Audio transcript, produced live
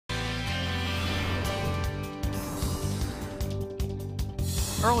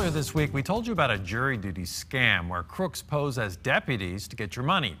Earlier this week, we told you about a jury duty scam where crooks pose as deputies to get your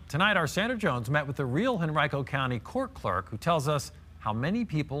money. Tonight, our Sandra Jones met with the real Henrico County court clerk who tells us how many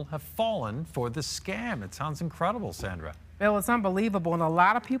people have fallen for the scam. It sounds incredible, Sandra. Bill, it's unbelievable, and a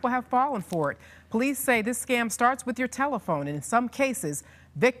lot of people have fallen for it. Police say this scam starts with your telephone, and in some cases,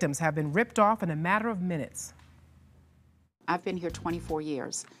 victims have been ripped off in a matter of minutes. I've been here 24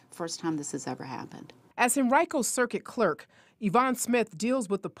 years. First time this has ever happened. As Henrico's circuit clerk, Yvonne Smith deals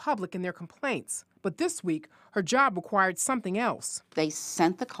with the public and their complaints. But this week, her job required something else. They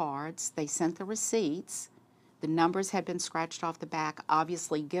sent the cards, they sent the receipts. The numbers had been scratched off the back,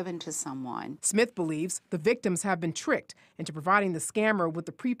 obviously given to someone. Smith believes the victims have been tricked into providing the scammer with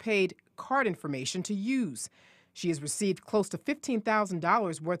the prepaid card information to use. She has received close to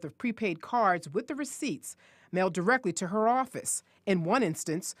 $15,000 worth of prepaid cards with the receipts mailed directly to her office. In one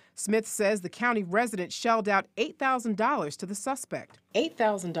instance, Smith says the county resident shelled out $8,000 to the suspect.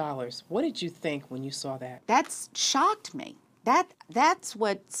 $8,000. What did you think when you saw that? That's shocked me. That's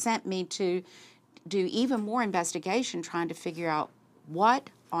what sent me to do even more investigation, trying to figure out what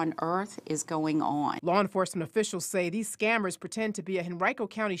on earth is going on. Law enforcement officials say these scammers pretend to be a Henrico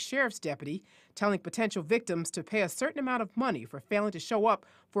County Sheriff's deputy, telling potential victims to pay a certain amount of money for failing to show up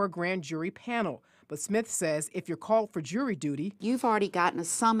for a grand jury panel. But Smith says if you're called for jury duty, you've already gotten a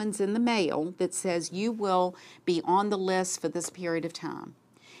summons in the mail that says you will be on the list for this period of time.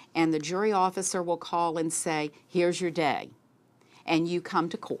 And the jury officer will call and say, here's your day. And you come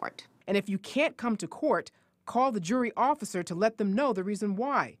to court. And if you can't come to court, call the jury officer to let them know the reason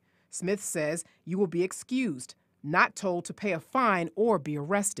why. Smith says you will be excused, not told to pay a fine or be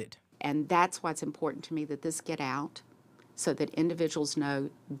arrested. And that's why it's important to me that this get out so that individuals know,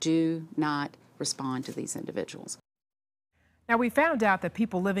 do not respond to these individuals. Now, we found out that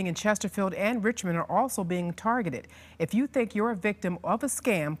people living in Chesterfield and Richmond are also being targeted. If you think you're a victim of a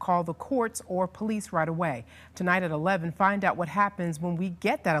scam, call the courts or police right away. Tonight at 11, find out what happens when we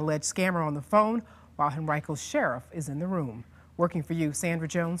get that alleged scammer on the phone while Henrico's sheriff is in the room. Working for you, Sandra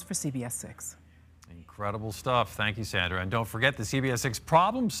Jones for CBS 6. Incredible stuff. Thank you, Sandra. And don't forget the CBS 6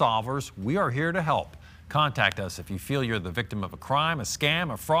 Problem Solvers. We are here to help. Contact us if you feel you're the victim of a crime, a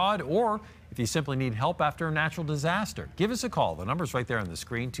scam, a fraud, or if you simply need help after a natural disaster. Give us a call. The number's right there on the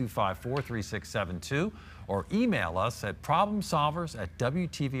screen, 254-3672, or email us at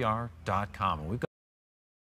problemsolvers@WTVR.com. And we've got